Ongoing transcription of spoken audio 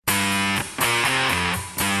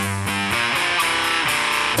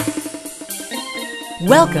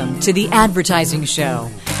Welcome to The Advertising Show,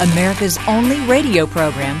 America's only radio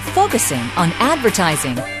program focusing on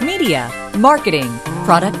advertising, media, marketing,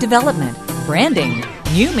 product development, branding,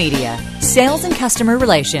 new media, sales, and customer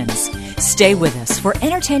relations. Stay with us for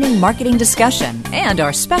entertaining marketing discussion and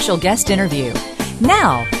our special guest interview.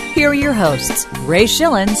 Now, here are your hosts, Ray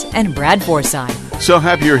Schilens and Brad Forsythe. So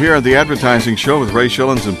happy you're here at The Advertising Show with Ray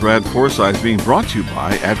Schilens and Brad Forsythe, being brought to you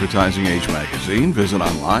by Advertising Age Magazine. Visit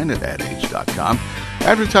online at adage.com.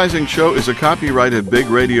 Advertising Show is a copyrighted Big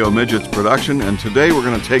Radio Midgets production, and today we're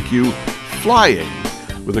going to take you flying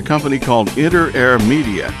with a company called InterAir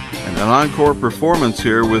Media, and an encore performance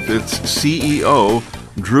here with its CEO,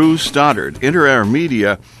 Drew Stoddard. InterAir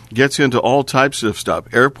Media gets into all types of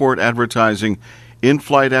stuff: airport advertising,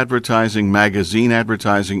 in-flight advertising, magazine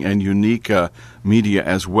advertising, and unique media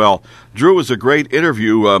as well. Drew was a great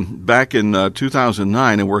interview back in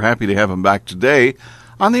 2009, and we're happy to have him back today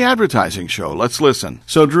on The Advertising Show. Let's listen.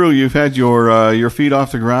 So, Drew, you've had your feet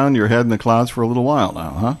off the ground, your head in the clouds for a little while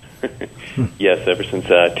now, huh? Yes, ever since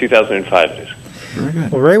 2005 it is. Very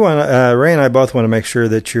good. Well, Ray and I both want to make sure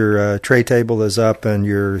that your tray table is up and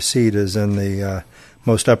your seat is in the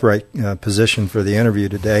most upright position for the interview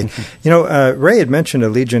today. You know, Ray had mentioned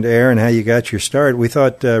Allegiant Air and how you got your start. We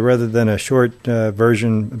thought rather than a short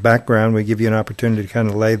version background, we'd give you an opportunity to kind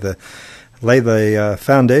of lay the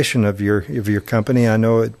foundation of your company. I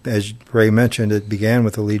know, as Ray mentioned, it began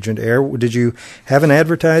with Allegiant Air. Did you have an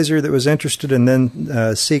advertiser that was interested and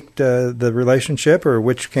then seek the relationship, or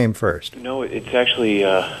which came first? No, it's actually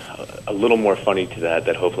a little more funny to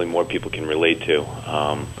that hopefully more people can relate to.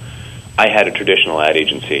 I had a traditional ad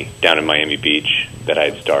agency down in Miami Beach that I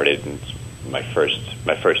had started, and my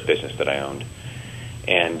first business that I owned,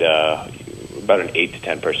 and about an 8 to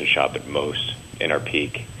 10 person shop at most in our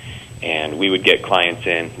peak. And we would get clients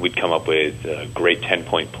in. We'd come up with a great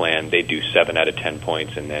 10-point plan. They'd do 7 out of 10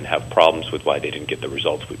 points, and then have problems with why they didn't get the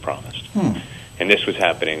results we promised. And this was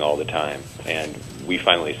happening all the time. And we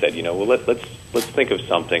finally said, well, let's think of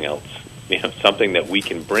something else. Something that we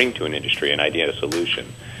can bring to an industry, an idea, a solution,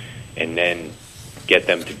 and then get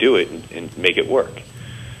them to do it and make it work.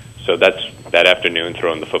 So that's that afternoon,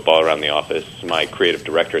 throwing the football around the office. My creative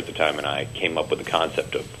director at the time and I came up with the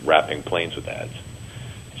concept of wrapping planes with ads.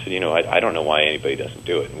 I said, I don't know why anybody doesn't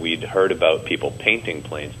do it. And we'd heard about people painting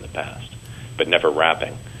planes in the past, but never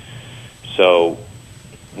wrapping. So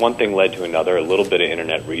one thing led to another, a little bit of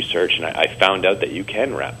internet research, and I found out that you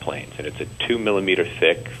can wrap planes. And it's a 2 millimeter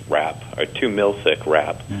thick wrap, or 2 mil thick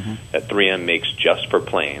wrap, that 3M makes just for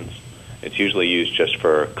planes. It's usually used just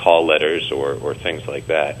for call letters or things like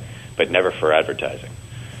that, but never for advertising.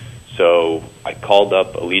 So I called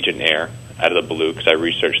up Allegiant Air out of the blue, because I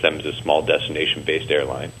researched them as a small destination-based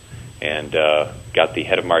airline, and got the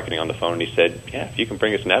head of marketing on the phone, and he said, yeah, if you can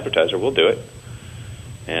bring us an advertiser, we'll do it.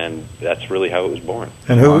 And that's really how it was born.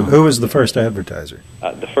 And who was the first advertiser?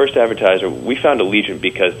 The first advertiser, we found Allegiant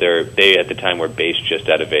because they at the time were based just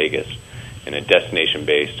out of Vegas, in a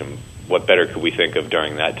destination-based, and what better could we think of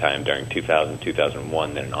during that time, during 2000,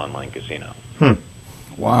 2001, than an online casino?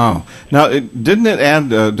 Wow. Now, doesn't it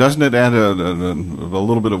add a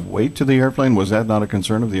little bit of weight to the airplane? Was that not a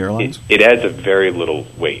concern of the airlines? It adds a very little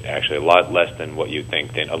weight, actually, a lot less than what you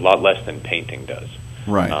think, a lot less than painting does.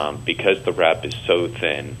 Right. Because the wrap is so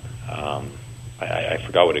thin, I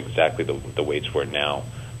forgot what exactly the weights were now,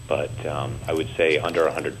 but I would say under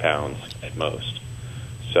 100 pounds at most.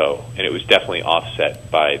 So, and it was definitely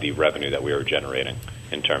offset by the revenue that we were generating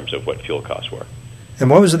in terms of what fuel costs were. And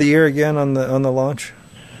what was the year again on the launch?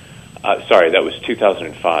 Sorry, that was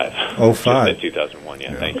 2005. Oh, 5. 2001,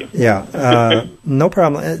 yeah, thank you. Yeah, no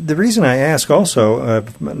problem. The reason I ask also,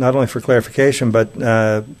 not only for clarification, but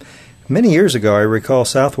many years ago, I recall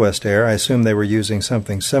Southwest Air, I assume they were using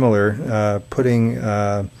something similar, putting,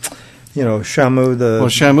 Shamu, Well,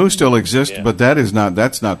 Shamu still exists, but that's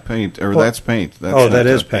not paint, or that's paint. That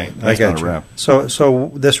is paint. That's I got not you. a wrap.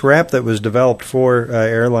 So this wrap that was developed for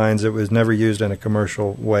airlines, it was never used in a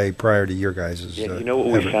commercial way prior to your guys'. What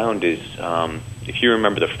we found is, if you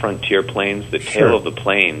remember the Frontier planes, the tail of the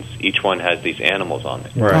planes, each one has these animals on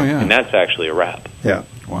it. Right. Oh, yeah. And that's actually a wrap. Yeah.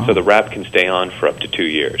 Wow. So the wrap can stay on for up to 2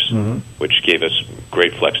 years, which gave us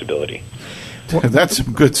great flexibility. That's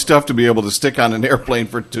some good stuff to be able to stick on an airplane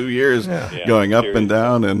for 2 years, going up and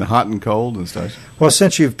down and hot and cold and stuff. Well,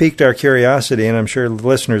 since you've piqued our curiosity, and I'm sure the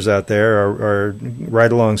listeners out there are right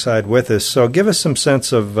alongside with us, so give us some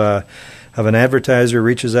sense of an advertiser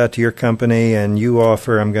reaches out to your company and you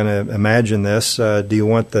offer, I'm going to imagine this, do you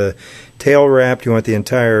want the tail wrapped? Do you want the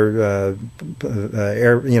entire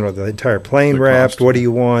the entire plane wrapped? What do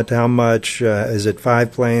you want? How much? Is it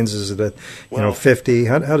 5 planes? Is it 50?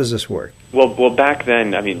 How does this work? Well, back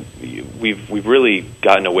then, I mean, we've really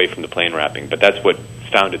gotten away from the plane wrapping, but that's what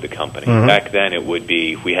founded the company. Mm-hmm. Back then, it would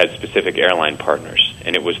be we had specific airline partners,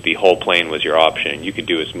 and it was the whole plane was your option. You could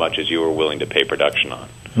do as much as you were willing to pay production on.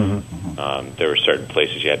 Mm-hmm. There were certain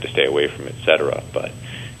places you had to stay away from, etc. But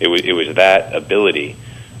it was that ability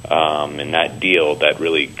and that deal that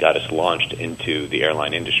really got us launched into the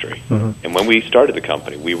airline industry. Mm-hmm. And when we started the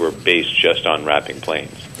company, we were based just on wrapping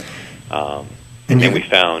planes. And then we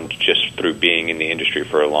found, just through being in the industry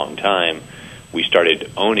for a long time, we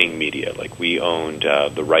started owning media. Like, we owned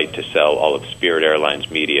the right to sell all of Spirit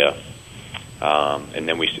Airlines media, and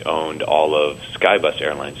then we owned all of Skybus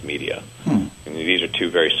Airlines media. And these are two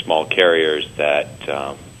very small carriers that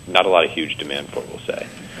not a lot of huge demand for, we'll say.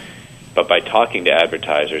 But by talking to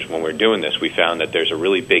advertisers, when we're doing this, we found that there's a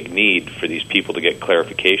really big need for these people to get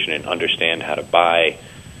clarification and understand how to buy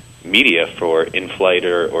media for in-flight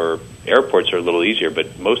or airports are a little easier,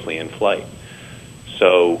 but mostly in-flight.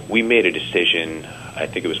 So we made a decision, I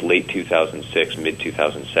think it was late 2006,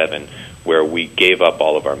 mid-2007, where we gave up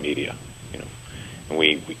all of our media. And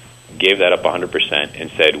we gave that up 100%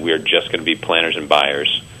 and said we're just going to be planners and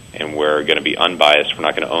buyers, and we're going to be unbiased. We're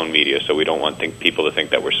not going to own media, so we don't want people to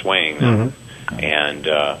think that we're swaying them. Mm-hmm. And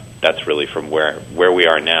that's really from where we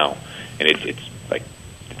are now. And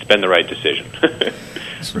it's been the right decision.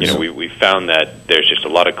 We found that there's just a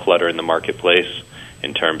lot of clutter in the marketplace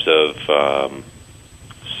in terms of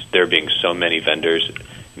there being so many vendors,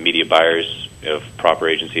 media buyers of proper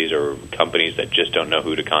agencies or companies that just don't know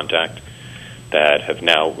who to contact, that have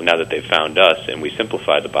now that they've found us and we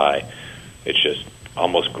simplify the buy, it's just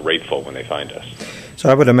almost grateful when they find us. So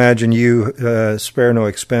I would imagine you spare no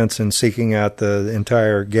expense in seeking out the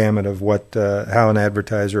entire gamut of how an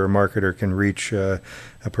advertiser or marketer can reach a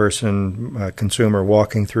person, a consumer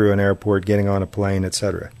walking through an airport, getting on a plane,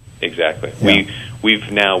 etc. Exactly.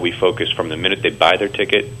 Yeah. We focus from the minute they buy their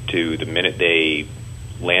ticket to the minute they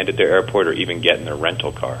land at their airport or even get in their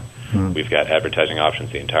rental car. We've got advertising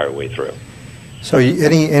options the entire way through. So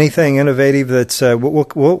anything innovative that's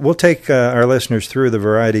we'll take our listeners through the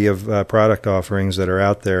variety of product offerings that are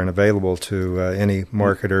out there and available to any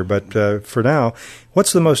marketer. But for now,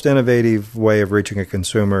 what's the most innovative way of reaching a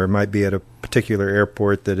consumer? It might be at a particular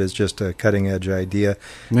airport that is just a cutting-edge idea.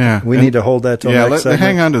 Yeah, we need to hold that till next segment.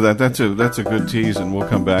 Hang on to that. That's a good tease, and we'll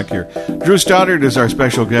come back here. Drew Stoddard is our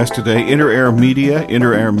special guest today. InterAir Media,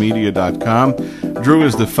 InterAirMedia.com. Drew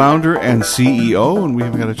is the founder and CEO, and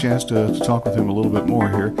we've got a chance to talk with him a little bit more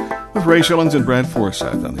here with Ray Schilens and Brad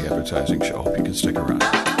Forsythe on the Advertising Show. Hope you can stick around.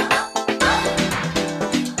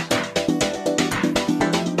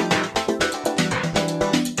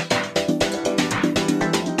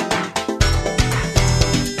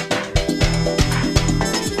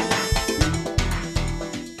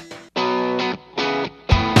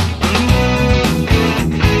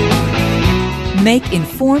 Make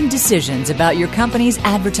informed decisions about your company's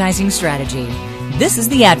advertising strategy. This is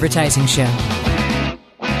The Advertising Show.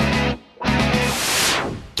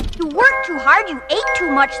 You worked too hard, you ate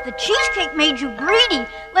too much, the cheesecake made you greedy.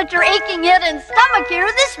 Let your aching head and stomach hear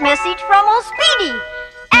this message from old Speedy.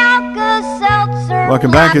 Alka-Seltzer.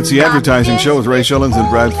 Welcome back. It's The Advertising Show with Ray Schilens and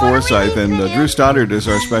Brad Forsythe. And Drew Stoddard is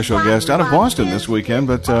our special guest out of Boston this weekend,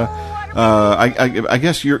 but I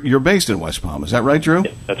guess you're based in West Palm. Is that right, Drew?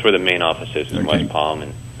 Yeah, that's where the main office is in West Palm,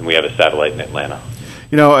 and we have a satellite in Atlanta.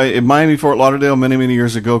 In Miami, Fort Lauderdale, many, many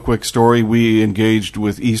years ago, quick story, we engaged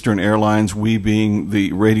with Eastern Airlines, we being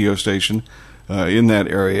the radio station in that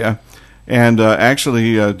area, and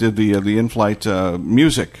actually did the in-flight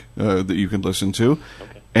music that you can listen to.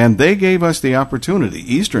 Okay. And they gave us the opportunity,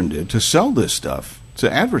 Eastern did, to sell this stuff to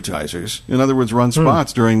advertisers. In other words, run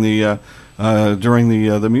spots during the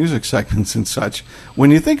music segments and such. When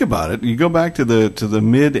you think about it, you go back to the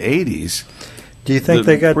mid '80s. Do you think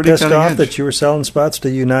they got pissed off that you were selling spots to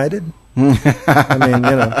United? I mean,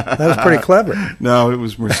 that was pretty clever. No, it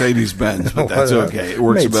was Mercedes-Benz, but that's okay. It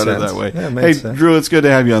works better that way. Yeah, hey, sense. Drew, it's good to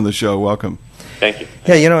have you on the show. Welcome. Thank you.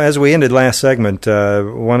 Yeah, as we ended last segment,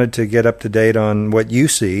 wanted to get up to date on what you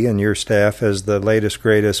see and your staff as the latest,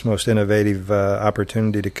 greatest, most innovative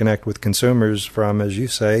opportunity to connect with consumers from, as you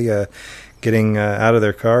say, getting out of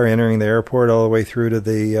their car, entering the airport, all the way through to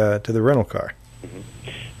the rental car. Mm-hmm.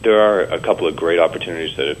 There are a couple of great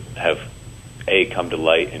opportunities that have, A, come to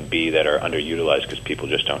light, and B, that are underutilized because people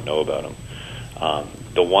just don't know about them.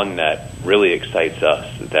 The one that really excites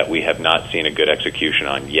us that we have not seen a good execution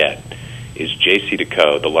on yet is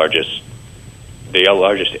JC&Co, the largest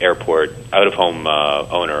airport, out-of-home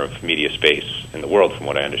owner of media space in the world, from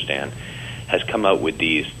what I understand, has come out with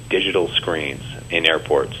these digital screens in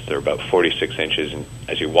airports. They're about 46 inches, and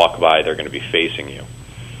as you walk by, they're going to be facing you.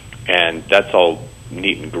 And that's all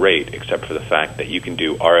neat and great, except for the fact that you can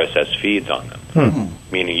do RSS feeds on them,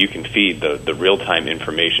 meaning you can feed the real-time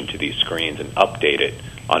information to these screens and update it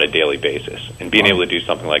on a daily basis. And being able to do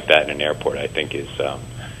something like that in an airport, I think, is a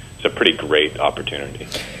pretty great opportunity.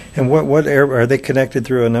 And what are they connected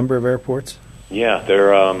through a number of airports? Yeah,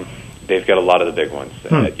 they've got a lot of the big ones.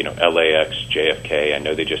 LAX, JFK. I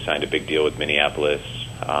know they just signed a big deal with Minneapolis.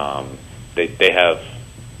 They have,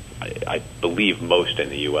 I believe, most in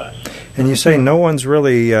the U.S. And you say no one's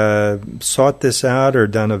really sought this out or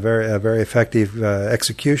done a very effective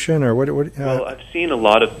execution, or what? Well, I've seen a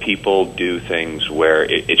lot of people do things where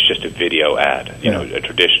it's just a video ad, a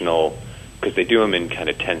traditional, because they do them in kind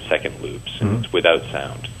of 10-second loops and it's without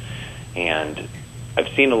sound. And I've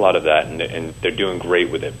seen a lot of that, and they're doing great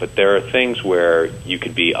with it. But there are things where you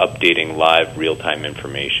could be updating live, real-time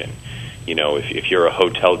information. If you're a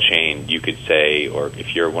hotel chain, you could say, or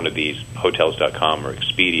if you're one of these Hotels.com or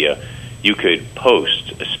Expedia, you could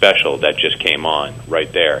post a special that just came on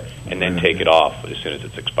right there and then take it off as soon as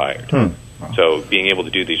it's expired. So being able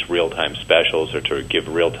to do these real-time specials or to give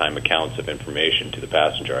real-time accounts of information to the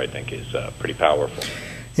passenger, I think, is pretty powerful.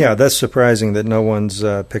 Yeah, that's surprising that no one's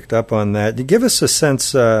picked up on that. Give us a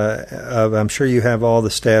sense of, I'm sure you have all the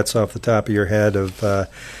stats off the top of your head of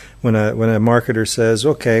when a marketer says,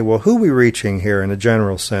 okay, well, who are we reaching here in a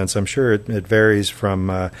general sense? I'm sure it varies from,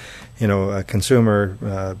 a consumer,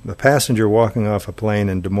 a passenger walking off a plane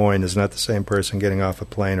in Des Moines is not the same person getting off a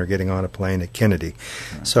plane or getting on a plane at Kennedy.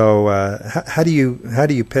 Right. So how do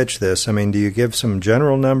you pitch this? I mean, do you give some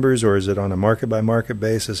general numbers, or is it on a market-by-market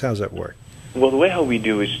basis? How does that work? Well, the way how we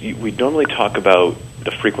do is we normally talk about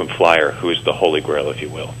the frequent flyer, who is the holy grail, if you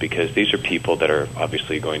will, because these are people that are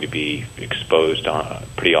obviously going to be exposed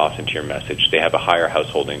pretty often to your message. They have a higher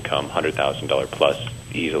household income, $100,000 plus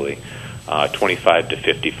easily, 25 to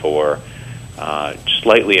 54,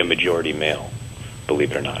 slightly a majority male,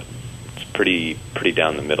 believe it or not. It's pretty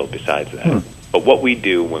down the middle besides that. But what we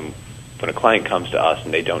do when a client comes to us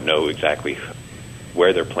and they don't know exactly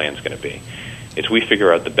where their plan's going to be, is we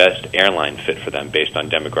figure out the best airline fit for them based on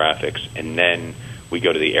demographics, and then we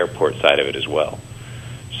go to the airport side of it as well.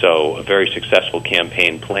 So a very successful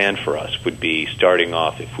campaign plan for us would be starting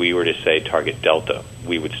off, if we were to say target Delta,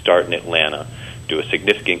 we would start in Atlanta, do a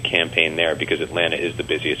significant campaign there because Atlanta is the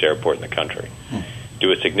busiest airport in the country. Do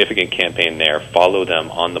a significant campaign there, follow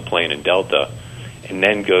them on the plane in Delta, and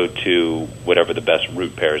then go to whatever the best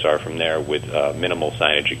route pairs are from there with minimal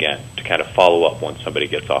signage again to kind of follow up once somebody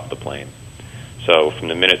gets off the plane. So from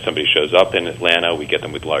the minute somebody shows up in Atlanta, we get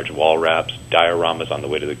them with large wall wraps, dioramas on the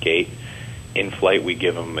way to the gate. In-flight, we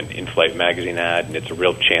give them an in-flight magazine ad, and it's a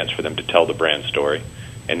real chance for them to tell the brand story.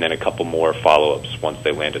 And then a couple more follow-ups once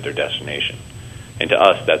they land at their destination. And to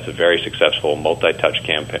us, that's a very successful multi-touch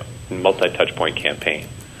point campaign.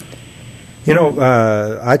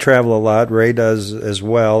 I travel a lot. Ray does as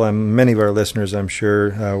well. And many of our listeners, I'm sure,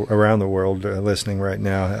 around the world listening right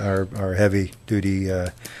now are heavy-duty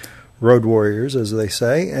road warriors, as they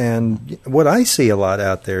say. And what I see a lot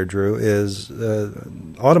out there, Drew, is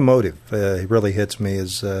automotive. It really hits me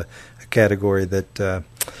as a category that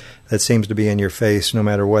seems to be in your face no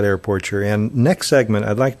matter what airport you're in. Next segment,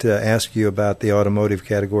 I'd like to ask you about the automotive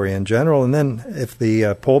category in general, and then if the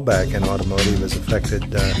pullback in automotive has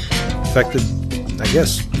affected, I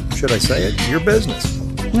guess, should I say it, your business.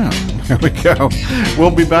 Yeah, there we go. We'll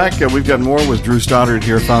be back. We've got more with Drew Stoddard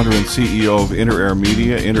here, founder and CEO of InterAir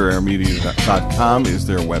Media. InterAirMedia.com is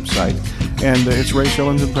their website. And it's Ray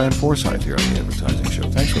Schilens and Brad Forsythe here on the Advertising Show.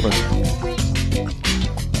 Thanks for listening.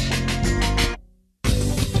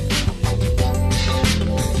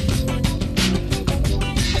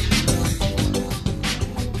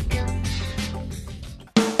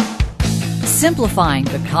 Simplifying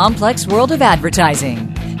the complex world of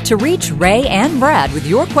advertising. To reach Ray and Brad with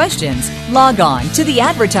your questions, log on to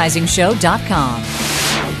theadvertisingshow.com.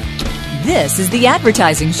 This is The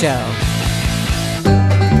Advertising Show.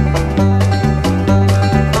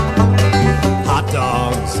 Hot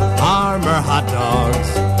dogs, Armour hot dogs.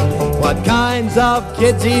 What kinds of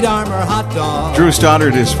kids eat Armour hot dogs? Drew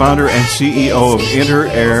Stoddard is founder and CEO of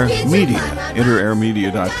InterAir Media.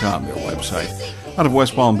 InterAirMedia.com, their website. Out of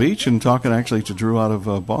West Palm Beach, and talking actually to Drew out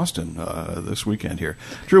of Boston this weekend here.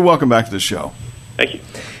 Drew, welcome back to the show. Thank you.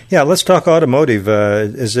 Yeah, let's talk automotive.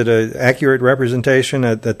 Is it an accurate representation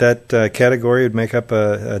that category would make up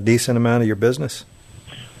a decent amount of your business?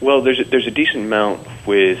 Well, there's a decent amount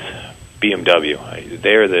with BMW.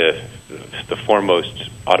 They're the foremost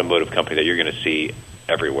automotive company that you're going to see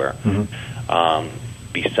everywhere. Mm-hmm.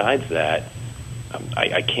 Besides that,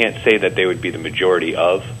 I can't say that they would be the majority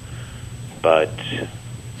of. But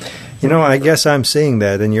I guess I'm seeing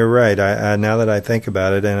that, and you're right. I now that I think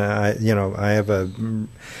about it, and I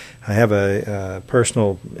have a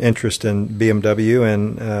personal interest in BMW,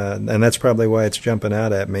 and that's probably why it's jumping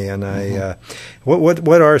out at me. And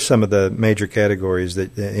what are some of the major categories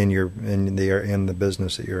that in the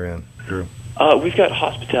business that you're in, Drew? We've got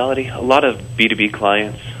hospitality, a lot of B2B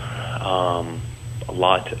clients, a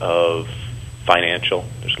lot of financial.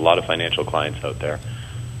 There's a lot of financial clients out there.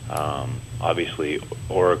 Obviously,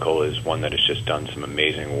 Oracle is one that has just done some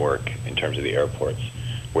amazing work in terms of the airports,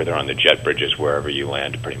 where they're on the jet bridges wherever you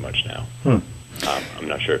land pretty much now. I'm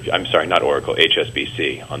not sure I'm sorry, not Oracle,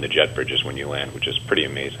 HSBC on the jet bridges when you land, which is pretty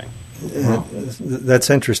amazing. That's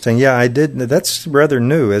interesting. Yeah, I did. That's rather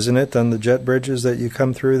new, isn't it, on the jet bridges that you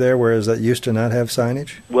come through there, whereas that used to not have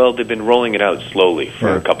signage? Well, they've been rolling it out slowly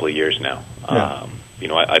for a couple of years now. Yeah.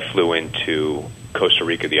 I flew into Costa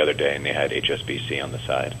Rica the other day, and they had HSBC on the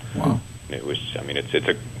side. Wow. It's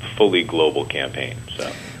a fully global campaign. So.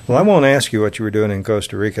 Well, I won't ask you what you were doing in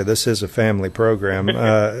Costa Rica. This is a family program.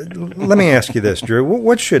 Let me ask you this, Drew.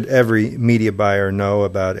 What should every media buyer know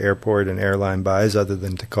about airport and airline buys other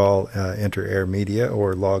than to call InterAir Media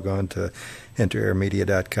or log on to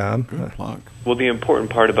InterAirMedia.com? Good plug. Well, the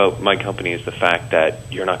important part about my company is the fact that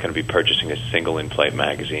you're not going to be purchasing a single in-flight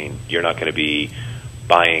magazine. You're not going to be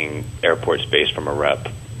buying airport space from a rep.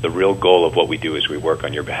 The real goal of what we do is we work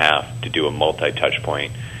on your behalf to do a multi-touch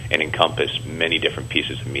point and encompass many different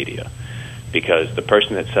pieces of media. Because the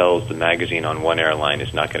person that sells the magazine on one airline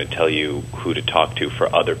is not going to tell you who to talk to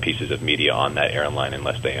for other pieces of media on that airline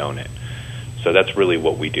unless they own it. So that's really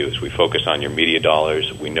what we do, is we focus on your media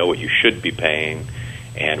dollars, we know what you should be paying,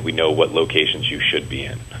 and we know what locations you should be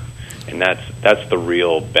in. And that's the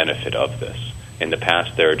real benefit of this. In the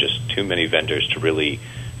past, there are just too many vendors to really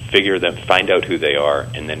find out who they are,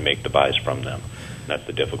 and then make the buys from them. That's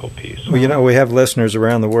the difficult piece. Well, we have listeners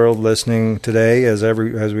around the world listening today, as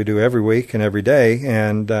we do every week and every day,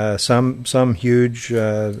 and some huge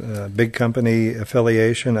big company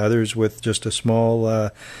affiliation, others with just a small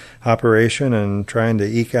operation and trying to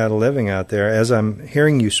eke out a living out there. As I'm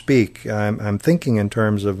hearing you speak, I'm thinking in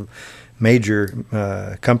terms of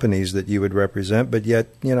major companies that you would represent, but yet,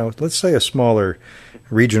 let's say a smaller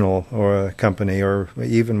regional or a company, or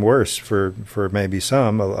even worse for maybe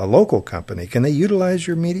some, a local company. Can they utilize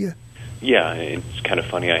your media? Yeah, it's kind of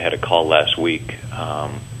funny. I had a call last week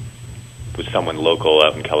with someone local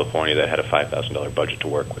out in California that had a $5,000 budget to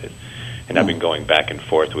work with. And I've been going back and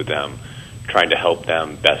forth with them, trying to help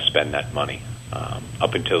them best spend that money.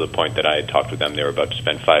 Up until the point that I had talked with them, they were about to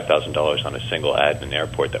spend $5,000 on a single ad in an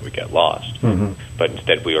airport that would get lost. Mm-hmm. But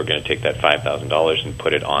instead, we were going to take that $5,000 and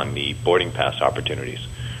put it on the boarding pass opportunities,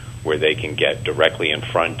 where they can get directly in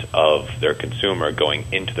front of their consumer going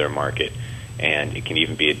into their market. And it can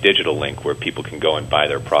even be a digital link where people can go and buy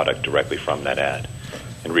their product directly from that ad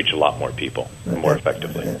and reach a lot more people more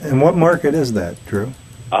effectively. And what market is that, Drew?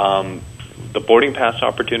 The boarding pass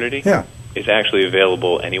opportunity? Yeah. Is actually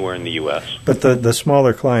available anywhere in the U.S. But the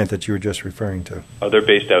smaller client that you were just referring to? Oh, they're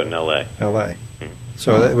based out in L.A. L.A.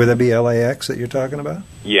 So would that be LAX that you're talking about?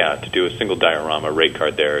 Yeah, to do a single diorama, rate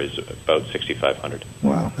card there is about $6,500.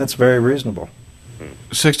 Wow, that's very reasonable.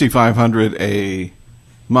 $6,500 a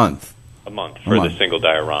month. A month for the single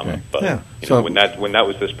diorama. Okay. But yeah. When that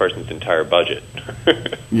was this person's entire budget.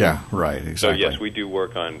 Yeah, right, exactly. So yes, we do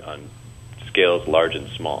work on scales large and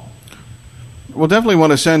small. We'll definitely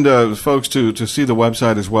want to send folks to see the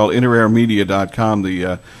website as well, InterAirMedia.com,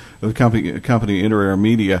 the company InterAir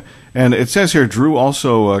Media. And it says here Drew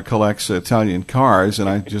also collects Italian cars, and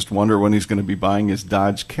I just wonder when he's going to be buying his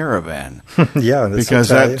Dodge Caravan. Yeah, because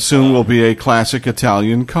Italian. That soon will be a classic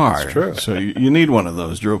Italian car. That's true. So you need one of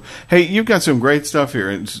those, Drew. Hey, you've got some great stuff here.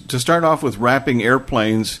 And to start off with, wrapping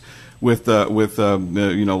airplanes with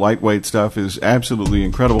lightweight stuff is absolutely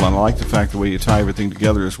incredible, and I like the fact the way you tie everything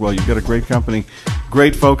together as well. You've got a great company,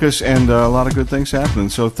 great focus, and a lot of good things happening.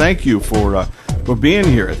 So thank you for being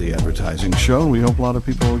here at the Advertising Show. We hope a lot of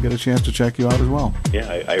people will get a chance to check you out as well. Yeah,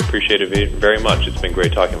 I appreciate it very much. It's been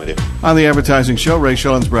great talking with you. On the Advertising Show, Ray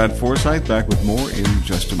Schilens, Brad Forsythe, back with more in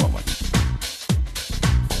just a moment.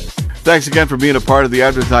 Thanks again for being a part of the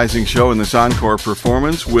Advertising Show in this encore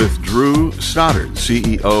performance with Drew Stoddard,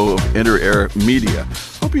 CEO of InterAir Media.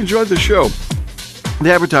 Hope you enjoyed the show.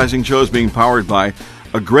 The Advertising Show is being powered by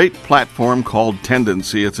a great platform called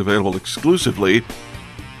Tendency. It's available exclusively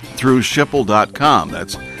through Schipul.com.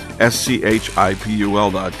 That's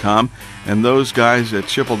SCHIPUL.com. And those guys at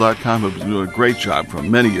Schipul.com have been doing a great job for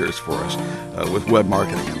many years for us with web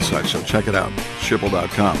marketing and such. So check it out,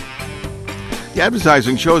 Schipul.com. The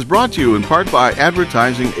Advertising Show is brought to you in part by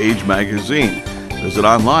Advertising Age Magazine. Visit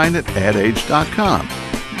online at adage.com.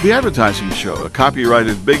 The Advertising Show, a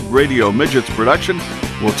copyrighted Big Radio Midgets production.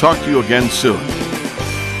 We'll talk to you again soon.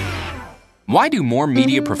 Why do more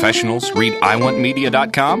media professionals read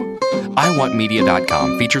iwantmedia.com?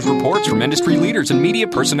 iwantmedia.com features reports from industry leaders and media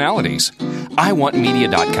personalities.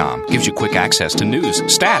 iwantmedia.com gives you quick access to news,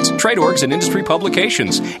 stats, trade orgs, and industry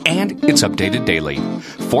publications, and it's updated daily.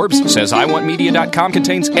 Forbes says iwantmedia.com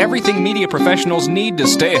contains everything media professionals need to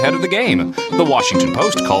stay ahead of the game. The Washington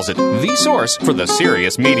Post calls it the source for the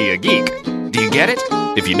serious media geek. Do you get it?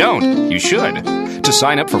 If you don't, you should. To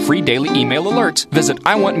sign up for free daily email alerts, visit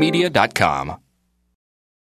iwantmedia.com.